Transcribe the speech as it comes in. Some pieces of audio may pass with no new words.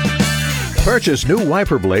Purchase new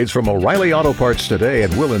wiper blades from O'Reilly Auto Parts today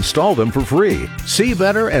and we'll install them for free. See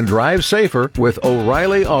better and drive safer with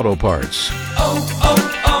O'Reilly Auto Parts.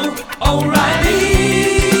 O'Reilly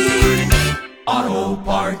Auto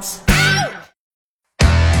Parts.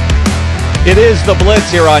 It is the Blitz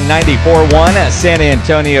here on 94.1 San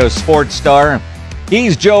Antonio Sports Star.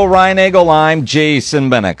 He's Joe Reinagel. I'm Jason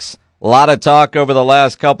Benix. A lot of talk over the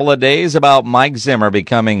last couple of days about Mike Zimmer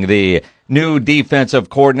becoming the new defensive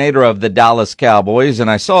coordinator of the Dallas Cowboys. And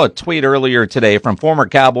I saw a tweet earlier today from former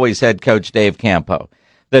Cowboys head coach Dave Campo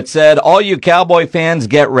that said, all you Cowboy fans,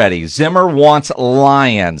 get ready. Zimmer wants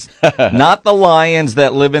lions, not the lions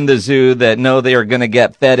that live in the zoo that know they are going to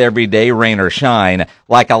get fed every day, rain or shine,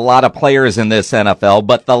 like a lot of players in this NFL,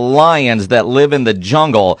 but the lions that live in the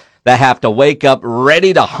jungle that have to wake up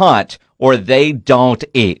ready to hunt or they don't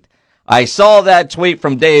eat. I saw that tweet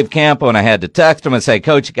from Dave Campo, and I had to text him and say,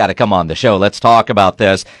 Coach, you got to come on the show. Let's talk about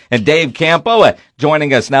this. And Dave Campo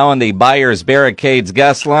joining us now on the Buyers Barricades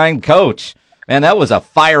guest line. Coach, man, that was a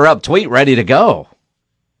fire-up tweet ready to go.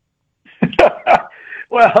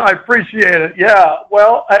 Well, I appreciate it. Yeah,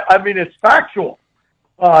 well, I mean, it's factual.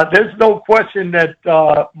 There's no question that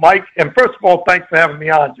Mike, and first of all, thanks for having me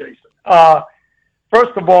on, Jason.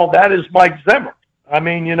 First of all, that is Mike Zimmer. I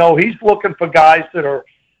mean, you know, he's looking for guys that are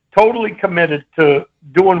totally committed to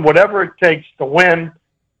doing whatever it takes to win.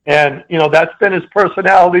 And, you know, that's been his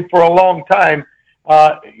personality for a long time.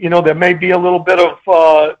 You know, there may be a little bit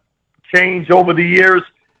of change over the years,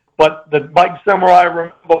 but the Mike Zimmer I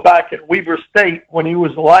remember back at Weber State when he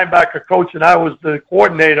was the linebacker coach and I was the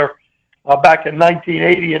coordinator back in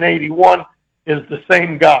 1980 and 81 is the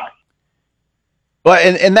same guy. Well,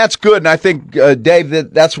 and that's good, and I think,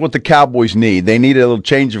 Dave, that's what the Cowboys need. They need a little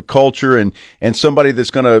change of culture and somebody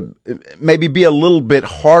that's going to maybe be a little bit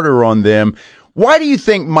harder on them. Why do you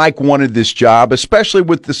think Mike wanted this job, especially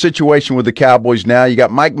with the situation with the Cowboys now? You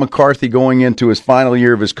got Mike McCarthy going into his final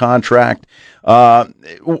year of his contract.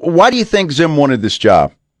 Why do you think Zim wanted this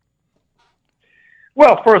job?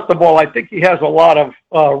 Well, first of all, I think he has a lot of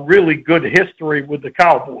really good history with the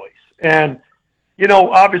Cowboys. And you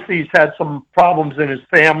know, obviously he's had some problems in his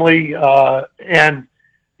family, and,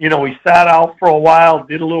 you know, he sat out for a while,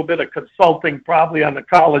 did a little bit of consulting probably on the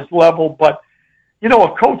college level. But, you know,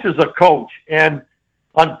 a coach is a coach. And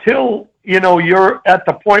until, you know, you're at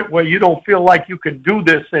the point where you don't feel like you can do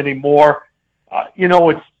this anymore, you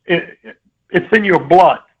know, it's in your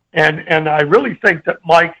blood. And I really think that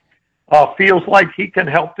Mike feels like he can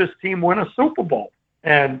help this team win a Super Bowl.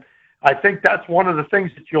 And I think that's one of the things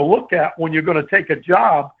that you'll look at when you're going to take a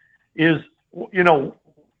job is, you know,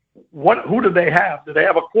 who do they have? Do they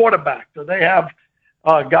have a quarterback? Do they have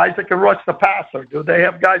guys that can rush the passer? Do they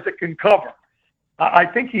have guys that can cover? I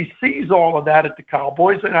think he sees all of that at the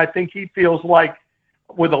Cowboys, and I think he feels like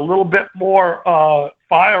with a little bit more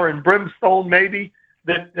fire and brimstone maybe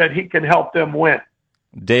that he can help them win.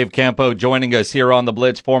 Dave Campo joining us here on the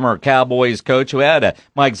Blitz, former Cowboys coach who had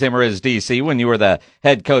Mike Zimmer as DC when you were the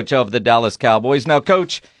head coach of the Dallas Cowboys. Now,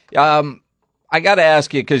 Coach, I got to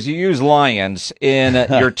ask you, because you use Lions in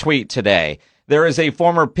your tweet today. There is a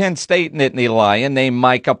former Penn State Nittany Lion named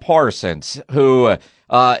Micah Parsons who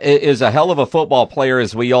is a hell of a football player,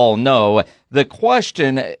 as we all know. The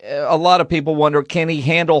question, a lot of people wonder, can he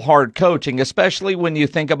handle hard coaching, especially when you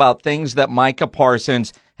think about things that Micah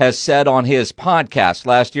Parsons has said on his podcast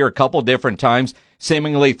last year a couple different times,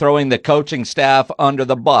 seemingly throwing the coaching staff under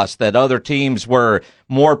the bus, that other teams were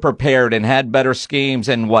more prepared and had better schemes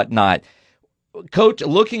and whatnot. Coach,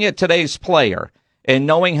 looking at today's player and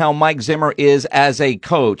knowing how Mike Zimmer is as a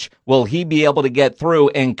coach, will he be able to get through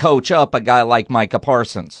and coach up a guy like Micah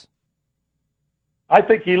Parsons? I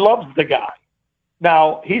think he loves the guy.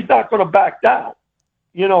 Now, he's not going to back down.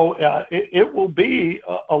 You know, it will be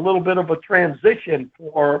a little bit of a transition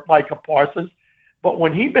for Micah Parsons. But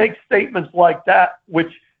when he makes statements like that,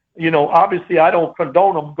 which, you know, obviously I don't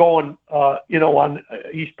condone him going, you know,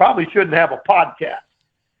 he probably shouldn't have a podcast.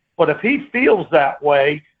 But if he feels that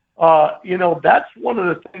way, you know, that's one of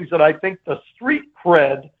the things that I think the street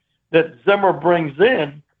cred that Zimmer brings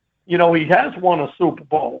in, you know, he has won a Super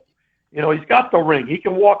Bowl. You know, he's got the ring. He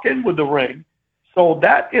can walk in with the ring. So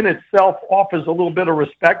that in itself offers a little bit of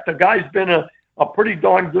respect. The guy's been a pretty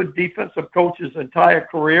darn good defensive coach his entire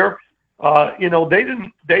career. You know, they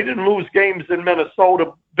didn't lose games in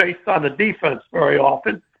Minnesota based on the defense very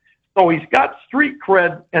often. So he's got street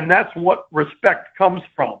cred, and that's what respect comes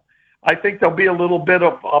from. I think there'll be a little bit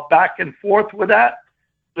of back and forth with that.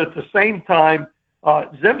 But at the same time,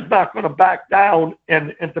 Zim's not going to back down.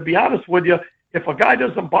 And to be honest with you, if a guy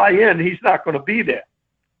doesn't buy in, he's not going to be there.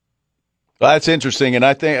 Well, that's interesting, and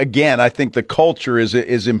I think the culture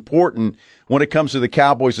is important when it comes to the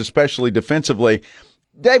Cowboys, especially defensively.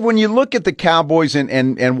 Dave, when you look at the Cowboys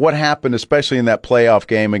and what happened, especially in that playoff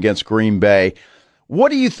game against Green Bay, what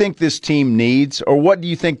do you think this team needs, or what do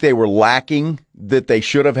you think they were lacking that they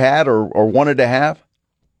should have had or wanted to have?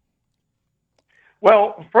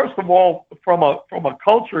 Well, first of all, from a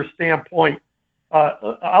culture standpoint,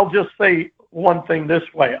 I'll just say one thing this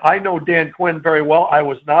way. I know Dan Quinn very well. I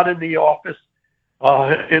was not in the office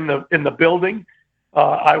in the building.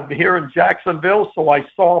 I'm here in Jacksonville, so I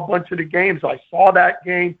saw a bunch of the games. I saw that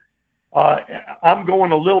game. I'm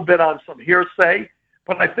going a little bit on some hearsay,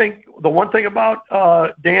 but I think the one thing about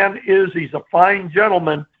Dan is he's a fine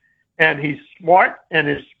gentleman, and he's smart, and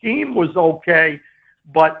his scheme was okay,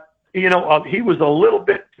 but he was a little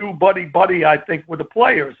bit too buddy-buddy, I think, with the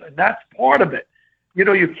players, and that's part of it.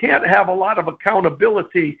 You can't have a lot of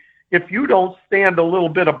accountability if you don't stand a little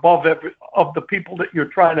bit above of the people that you're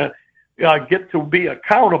trying to get to be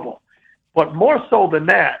accountable. But more so than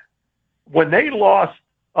that, when they lost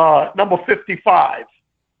number 55,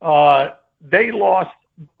 they lost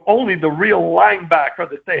only the real linebacker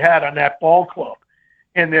that they had on that ball club.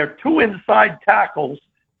 And their two inside tackles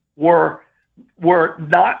were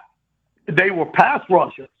not, they were pass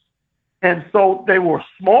rushers. And so they were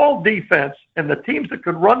small defense, and the teams that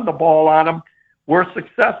could run the ball on them were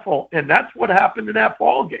successful. And that's what happened in that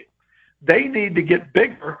ball game. They need to get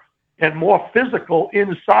bigger and more physical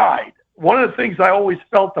inside. One of the things I always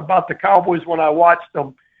felt about the Cowboys when I watched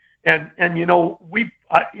them, and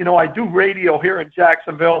I do radio here in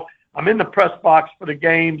Jacksonville. I'm in the press box for the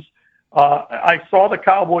games. I saw the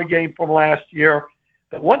Cowboy game from last year.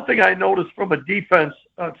 The one thing I noticed from a defense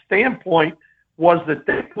standpoint was that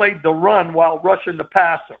they played the run while rushing the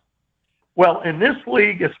passer. Well, in this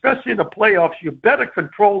league, especially in the playoffs, you better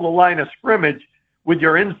control the line of scrimmage with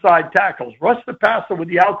your inside tackles. Rush the passer with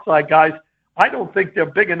the outside guys. I don't think they're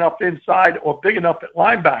big enough inside or big enough at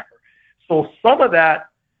linebacker. So some of that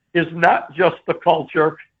is not just the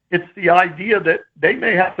culture. It's the idea that they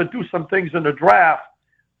may have to do some things in the draft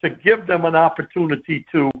to give them an opportunity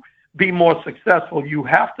to be more successful. You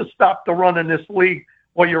have to stop the run in this league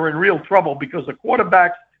or you're in real trouble, because the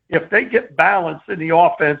quarterbacks, if they get balance in the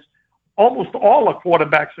offense, almost all the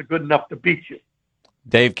quarterbacks are good enough to beat you.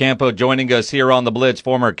 Dave Campo joining us here on the Blitz,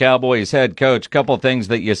 former Cowboys head coach. Couple of things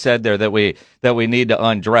that you said there that we need to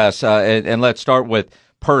undress, and let's start with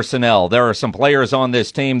personnel. There are some players on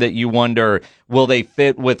this team that you wonder, will they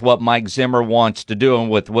fit with what Mike Zimmer wants to do?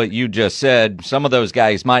 And with what you just said, some of those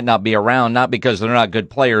guys might not be around, not because they're not good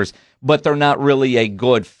players, but they're not really a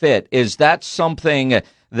good fit. Is that something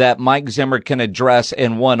that Mike Zimmer can address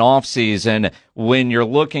in one offseason when you're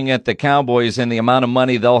looking at the Cowboys and the amount of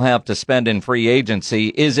money they'll have to spend in free agency?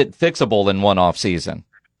 Is it fixable in one offseason?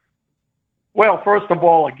 Well, first of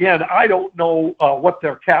all, again, I don't know what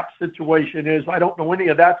their cap situation is. I don't know any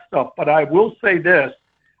of that stuff, but I will say this.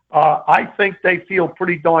 I think they feel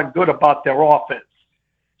pretty darn good about their offense.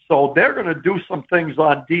 So they're going to do some things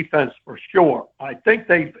on defense for sure. I think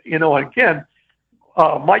again,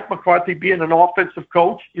 Mike McCarthy being an offensive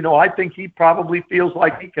coach, I think he probably feels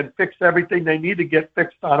like he can fix everything they need to get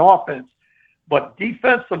fixed on offense. But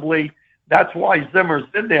defensively, that's why Zimmer's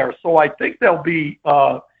in there. So I think they'll be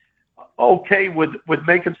okay with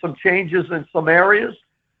making some changes in some areas.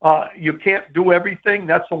 You can't do everything.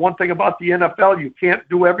 That's the one thing about the NFL. You can't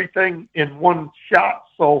do everything in one shot.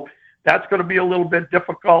 So that's going to be a little bit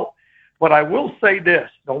difficult. But I will say this.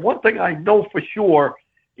 The one thing I know for sure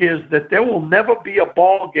is that there will never be a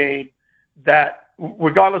ball game that,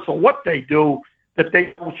 regardless of what they do, that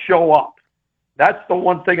they don't show up. That's the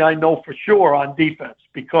one thing I know for sure on defense,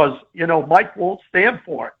 because, Mike won't stand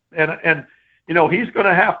for it. And he's going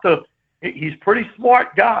to have to, he's a pretty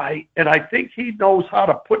smart guy, and I think he knows how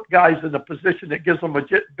to put guys in the position that gives them a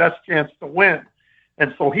best chance to win.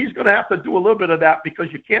 And so he's going to have to do a little bit of that,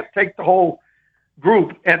 because you can't take the whole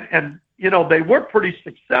group. And they were pretty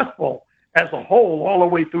successful as a whole all the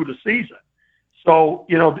way through the season. So,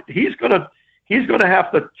 he's going to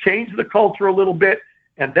have to change the culture a little bit,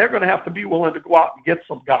 and they're going to have to be willing to go out and get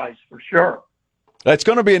some guys for sure. It's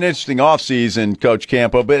going to be an interesting offseason, Coach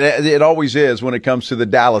Campo, but it always is when it comes to the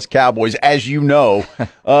Dallas Cowboys, as you know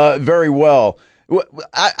very well.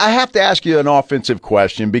 I have to ask you an offensive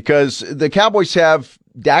question, because the Cowboys have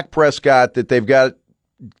Dak Prescott that they've got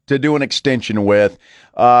to do an extension with.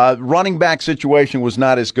 Running back situation was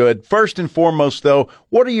not as good. First and foremost, though,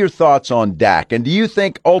 what are your thoughts on Dak? And do you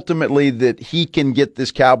think ultimately that he can get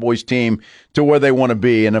this Cowboys team to where they want to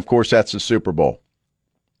be? And, of course, that's the Super Bowl.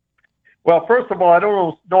 Well, first of all, I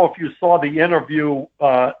don't know if you saw the interview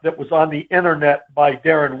that was on the internet by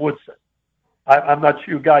Darren Woodson. I'm not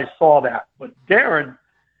sure you guys saw that, but Darren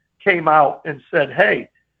came out and said, hey,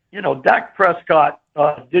 Dak Prescott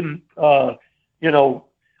didn't,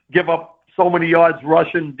 give up so many yards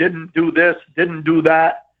rushing, didn't do this, didn't do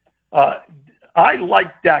that. I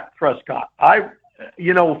like Dak Prescott.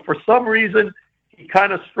 For some reason, he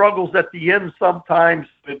kind of struggles at the end sometimes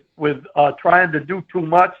with trying to do too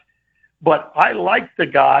much, but I like the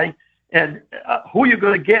guy. And who are you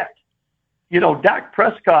going to get? Dak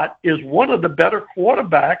Prescott is one of the better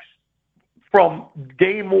quarterbacks from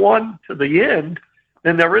game one to the end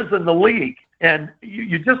than there is in the league. And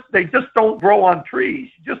they just don't grow on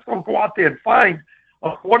trees. You just don't go out there and find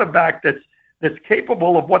a quarterback that's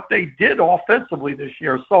capable of what they did offensively this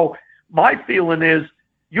year. So my feeling is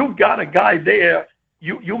you've got a guy there.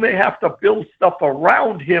 You may have to build stuff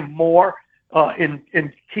around him more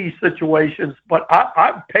in key situations, but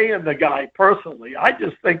I'm paying the guy personally. I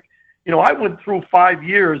just think, I went through 5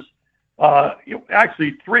 years,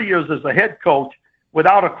 actually 3 years as a head coach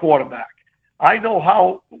without a quarterback. I know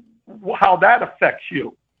how that affects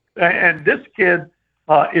you. And this kid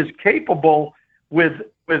is capable with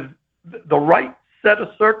the right set of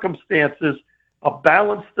circumstances, a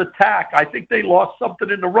balanced attack. I think they lost something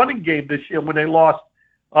in the running game this year when they lost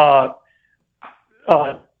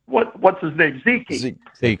what's his name? Zeke.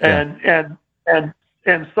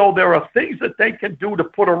 And so there are things that they can do to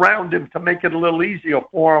put around him to make it a little easier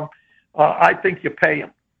for him. I think you pay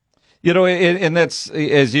him. And that's,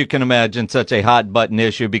 as you can imagine, such a hot button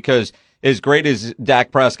issue because as great as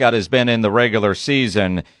Dak Prescott has been in the regular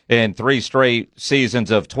season, and 3 straight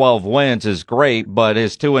seasons of 12 wins is great, but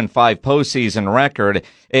his 2-5 postseason record,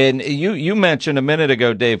 and you mentioned a minute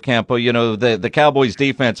ago, Dave Campo, the Cowboys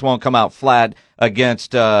defense won't come out flat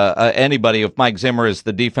against anybody if Mike Zimmer is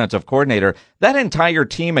the defensive coordinator. That entire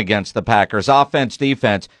team against the Packers, offense,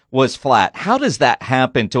 defense, was flat. How does that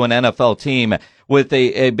happen to an NFL team with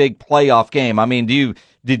a big playoff game? I mean,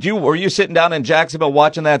 were you sitting down in Jacksonville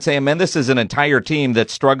watching that saying, man, this is an entire team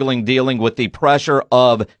that's struggling dealing with the pressure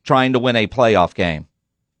of trying to win a playoff game?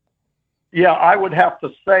 Yeah, I would have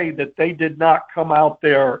to say that they did not come out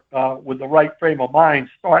there with the right frame of mind,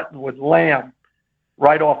 starting with Lamb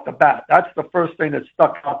right off the bat. That's the first thing that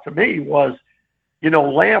stuck out to me was,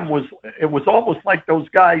 Lamb it was almost like those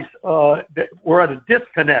guys that were at a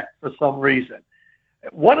disconnect for some reason.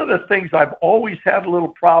 One of the things I've always had a little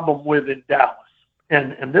problem with in Dallas,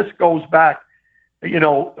 and this goes back,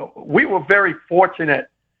 we were very fortunate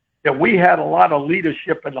that we had a lot of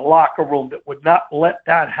leadership in the locker room that would not let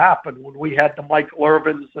that happen when we had the Michael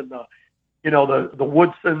Irvins and the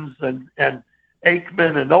Woodsons and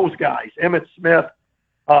Aikman and those guys, Emmitt Smith.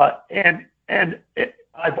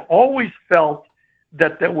 I've always felt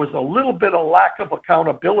that there was a little bit of lack of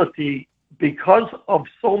accountability because of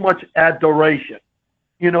so much adoration.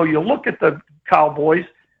 You look at the Cowboys,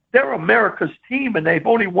 they're America's team, and they've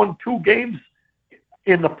only won 2 games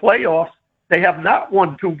in the playoffs. They have not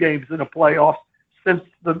won 2 games in the playoffs since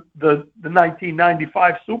the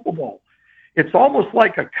 1995 Super Bowl. It's almost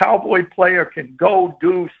like a Cowboy player can go,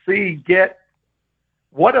 do, see, get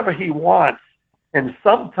whatever he wants. And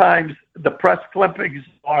sometimes the press clippings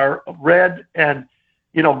are read and,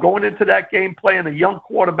 going into that game playing a young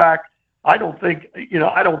quarterback, I don't think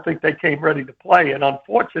they came ready to play. And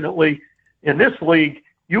unfortunately, in this league,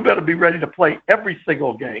 you better be ready to play every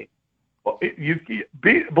single game.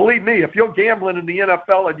 Believe me, if you're gambling in the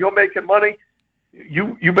NFL and you're making money,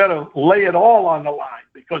 you better lay it all on the line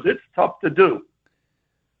because it's tough to do.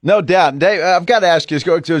 No doubt. Dave, I've got to ask you,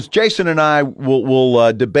 because Jason and I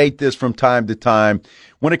will debate this from time to time.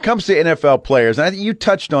 When it comes to NFL players, and I think you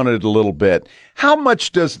touched on it a little bit, how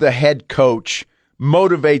much does the head coach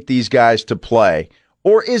motivate these guys to play,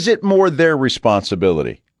 or is it more their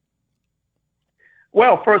responsibility?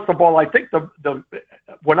 Well, first of all, I think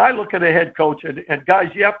when I look at a head coach, and guys,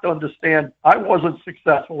 you have to understand, I wasn't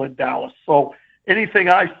successful in Dallas. So anything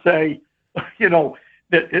I say,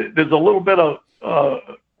 there's a little bit of,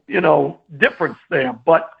 difference there.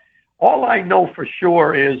 But all I know for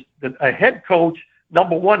sure is that a head coach,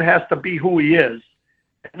 number one, has to be who he is.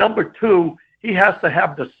 And number two, he has to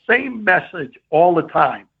have the same message all the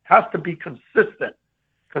time. Has to be consistent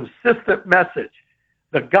message.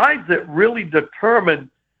 The guys that really determine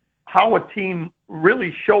how a team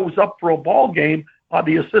really shows up for a ball game are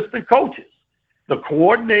the assistant coaches, the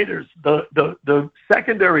coordinators, the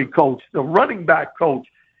secondary coach, the running back coach.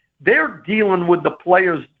 They're dealing with the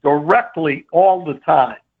players directly all the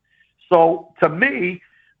time. So to me,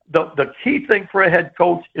 the key thing for a head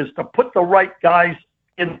coach is to put the right guys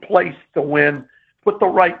in place to win, put the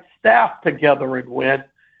right staff together and win,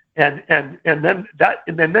 and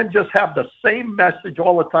then just have the same message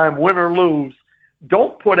all the time, win or lose,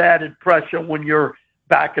 Don't put added pressure when your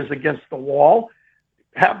back is against the wall.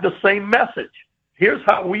 Have the same message. Here's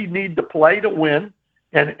how we need to play to win,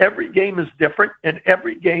 and every game is different, and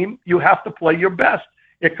every game you have to play your best.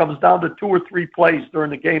 It comes down to 2 or 3 plays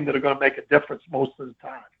during the game that are going to make a difference most of the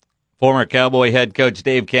time. Former Cowboy head coach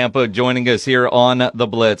Dave Campo joining us here on the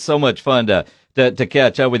Blitz. So much fun to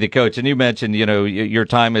catch up with you, Coach. And you mentioned, your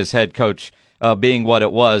time as head coach being what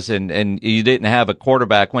it was, and you didn't have a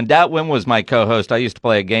quarterback. When Dat Wynn was my co-host, I used to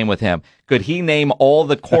play a game with him. Could he name all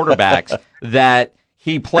the quarterbacks that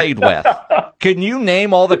he played with? Can you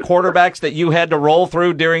name all the quarterbacks that you had to roll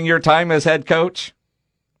through during your time as head coach?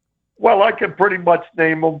 Well, I can pretty much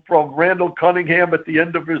name them from Randall Cunningham at the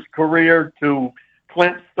end of his career to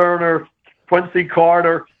Clint Sterner, Quincy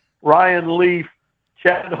Carter, Ryan Leaf,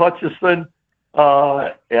 Chad Hutchison,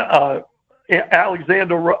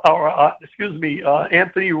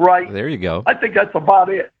 Anthony Wright. There you go. I think that's about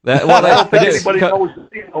it. I don't think anybody knows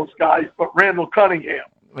those guys, but Randall Cunningham.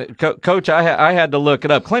 Coach, I had to look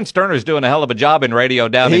it up. Clint Sterner's doing a hell of a job in radio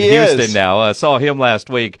down in Houston now. I saw him last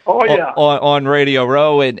week on Radio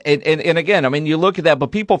Row. And again, I mean, you look at that,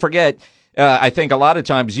 but people forget, I think a lot of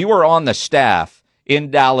times, you were on the staff in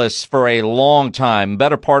Dallas for a long time,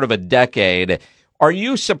 better part of a decade. Are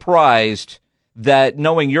you surprised that,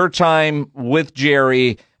 knowing your time with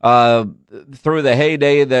Jerry through the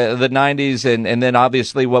heyday, the 90s, and then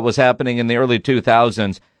obviously what was happening in the early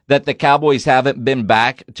 2000s, that the Cowboys haven't been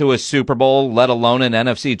back to a Super Bowl, let alone an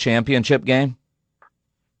NFC Championship game?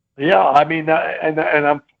 Yeah, I mean,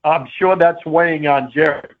 and I'm sure that's weighing on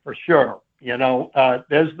Jerry for sure.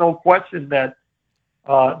 There's no question that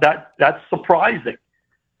that's surprising.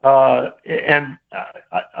 Again,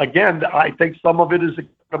 I think some of it is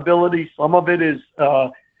accountability, some of it is,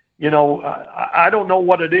 I don't know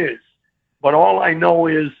what it is, but all I know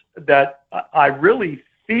is that I really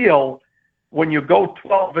feel when you go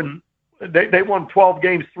 12 and they won 12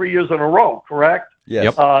 games 3 years in a row, correct?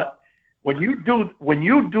 Yes. When you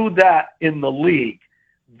do that in the league,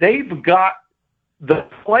 they've got the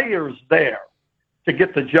players there to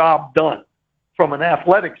get the job done from an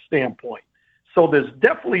athletic standpoint. So there's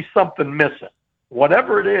definitely something missing,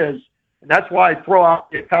 whatever it is. And that's why I throw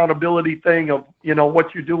out the accountability thing of,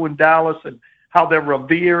 what you do in Dallas and how they're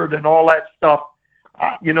revered and all that stuff.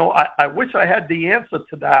 I wish I had the answer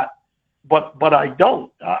to that, but I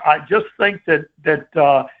don't. I just think that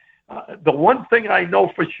the one thing I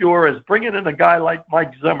know for sure is bringing in a guy like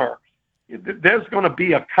Mike Zimmer, there's going to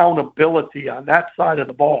be accountability on that side of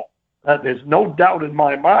the ball. There's no doubt in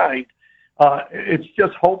my mind. It's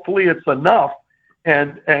just hopefully it's enough,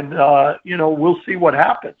 and we'll see what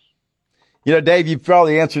happens. Dave, you've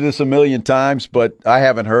probably answered this a million times, but I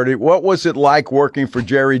haven't heard it. What was it like working for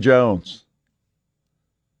Jerry Jones?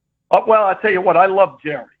 Well, I tell you what, I love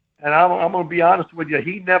Jerry. And I'm going to be honest with you,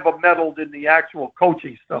 he never meddled in the actual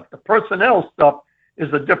coaching stuff. The personnel stuff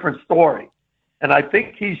is a different story. And I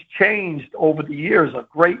think he's changed over the years a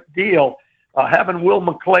great deal. Having Will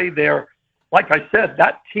McClay there, like I said,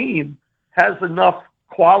 that team has enough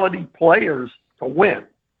quality players to win.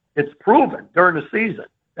 It's proven during the season.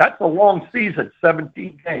 That's a long season,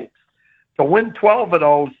 17 games. To win 12 of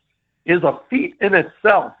those is a feat in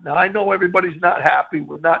itself. Now, I know everybody's not happy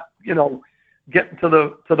with not, getting to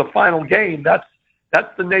the final game. That's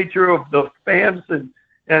the nature of the fans and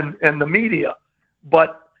the media.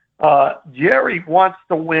 But Jerry wants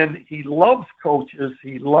to win. He loves coaches.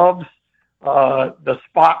 He loves the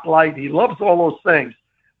spotlight. He loves all those things.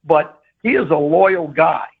 But he is a loyal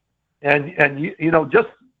guy. And just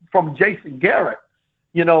from Jason Garrett,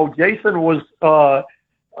 Jason was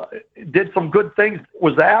did some good things,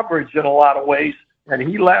 was average in a lot of ways, and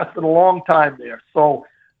he lasted a long time there. So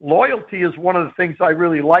loyalty is one of the things I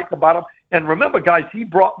really like about him. And remember, guys, he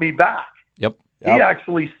brought me back. Yep. He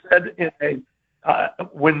actually said in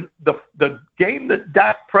when the game that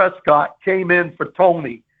Dak Prescott came in for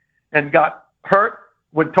Tony and got hurt,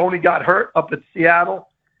 when Tony got hurt up at Seattle,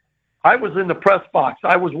 I was in the press box.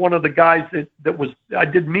 I was one of the guys I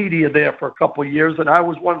did media there for a couple of years, and I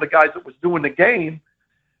was one of the guys that was doing the game.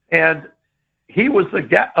 And he was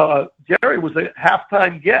Jerry was a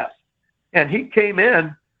halftime guest, and he came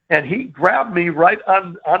in and he grabbed me right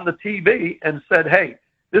on the TV and said, "Hey,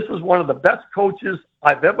 this is one of the best coaches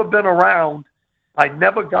I've ever been around. I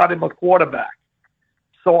never got him a quarterback."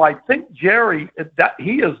 So I think Jerry, that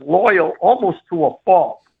he is loyal almost to a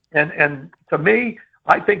fault. And to me,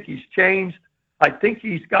 I think he's changed. I think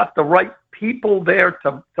he's got the right people there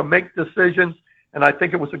to make decisions. And I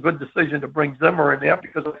think it was a good decision to bring Zimmer in there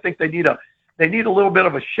because I think they need a little bit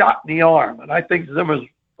of a shot in the arm. And I think Zimmer's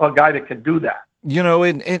a guy that can do that. You know,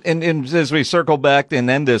 and as we circle back and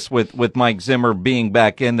end this with Mike Zimmer being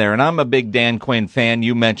back in there, and I'm a big Dan Quinn fan.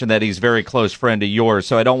 You mentioned that he's a very close friend of yours,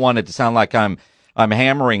 so I don't want it to sound like I'm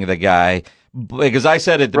hammering the guy. Because I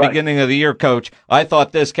said at the beginning of the year, Coach, I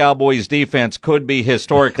thought this Cowboys defense could be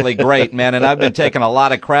historically great, man, and I've been taking a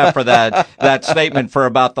lot of crap for that statement for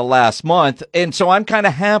about the last month. And so I'm kind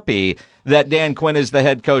of happy that Dan Quinn is the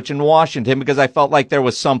head coach in Washington because I felt like there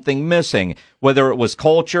was something missing, whether it was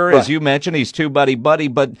culture, as you mentioned, he's too buddy-buddy.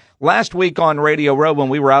 But last week on Radio Row when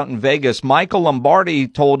we were out in Vegas, Michael Lombardi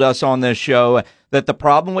told us on this show that the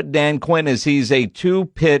problem with Dan Quinn is he's a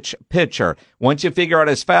two-pitch pitcher. Once you figure out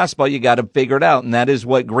his fastball, you got to figure it out, and that is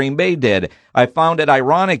what Green Bay did. I found it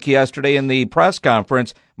ironic yesterday in the press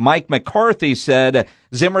conference. Mike McCarthy said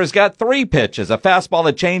Zimmer's got three pitches, a fastball,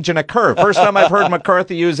 a change, and a curve. First time I've heard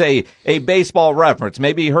McCarthy use a baseball reference.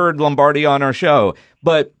 Maybe he heard Lombardi on our show.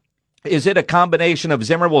 But is it a combination of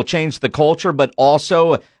Zimmer will change the culture, but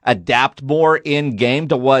also adapt more in game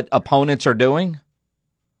to what opponents are doing?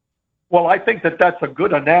 Well, I think that's a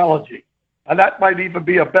good analogy. And that might even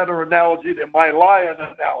be a better analogy than my lion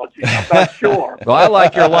analogy. I'm not sure. Well, I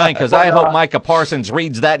like your line because I hope Micah Parsons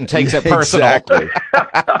reads that and takes it personal. Exactly.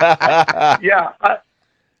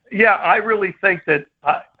 I really think that,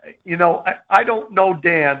 I don't know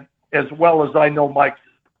Dan as well as I know Mike.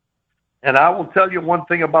 And I will tell you one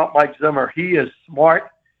thing about Mike Zimmer. He is smart.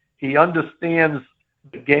 He understands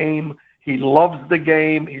the game. He loves the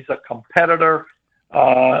game. He's a competitor.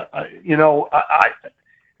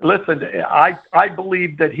 Listen, I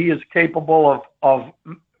believe that he is capable of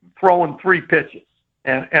throwing three pitches.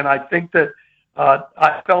 And I think that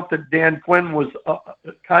I felt that Dan Quinn was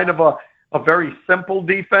kind of a very simple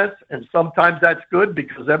defense, and sometimes that's good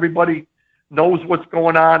because everybody knows what's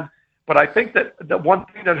going on. But I think that the one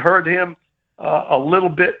thing that hurt him a little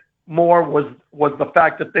bit more was the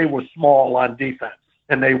fact that they were small on defense,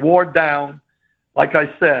 and they wore down, like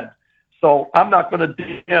I said. So I'm not going to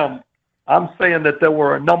dig him. I'm saying that there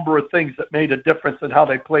were a number of things that made a difference in how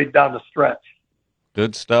they played down the stretch.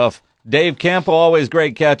 Good stuff. Dave Campo, always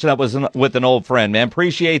great catching up with an old friend, man.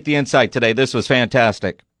 Appreciate the insight today. This was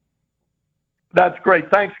fantastic. That's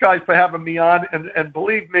great. Thanks, guys, for having me on. And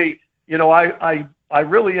believe me, I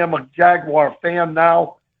really am a Jaguar fan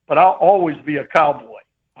now, but I'll always be a Cowboy.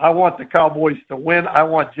 I want the Cowboys to win. I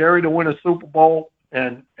want Jerry to win a Super Bowl,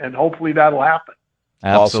 and hopefully that'll happen.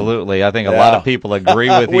 Absolutely. I think a lot of people agree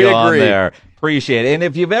with you on there. Appreciate it. And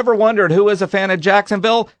if you've ever wondered who is a fan of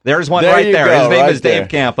Jacksonville, there's one right there. His name is Dave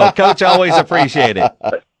Campo. Coach, always appreciate it.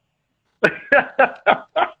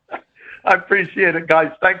 I appreciate it,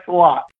 guys. Thanks a lot.